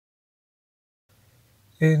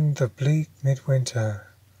In the bleak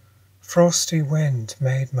midwinter, frosty wind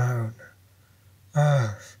made moan.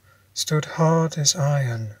 Earth stood hard as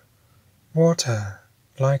iron, water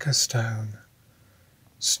like a stone.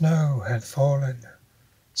 Snow had fallen,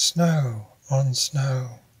 snow on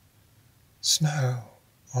snow, snow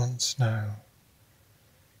on snow.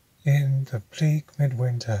 In the bleak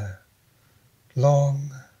midwinter,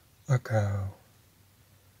 long ago.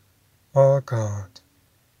 Our God,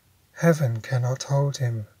 heaven cannot hold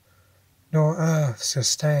him, nor earth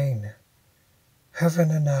sustain. Heaven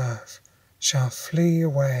and earth shall flee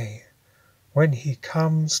away when he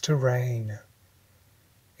comes to reign.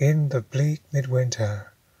 In the bleak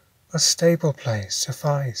midwinter, a stable place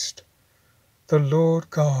sufficed, the Lord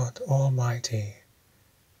God Almighty,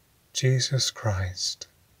 Jesus Christ.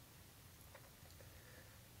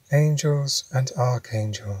 Angels and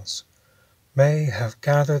archangels may have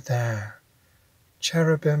gathered there,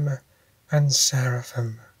 cherubim and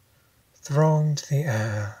seraphim thronged the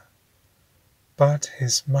air, but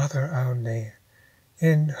his mother only,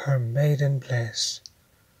 in her maiden bliss,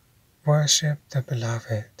 worshipped the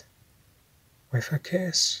beloved with a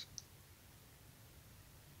kiss.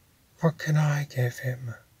 What can I give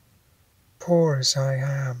him, poor as I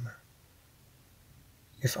am?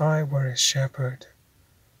 If I were a shepherd,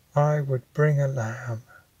 I would bring a lamb.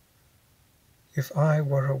 If I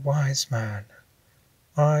were a wise man,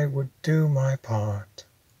 I would do my part.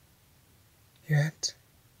 Yet,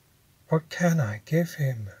 what can I give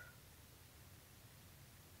him?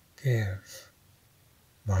 Give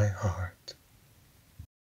my heart.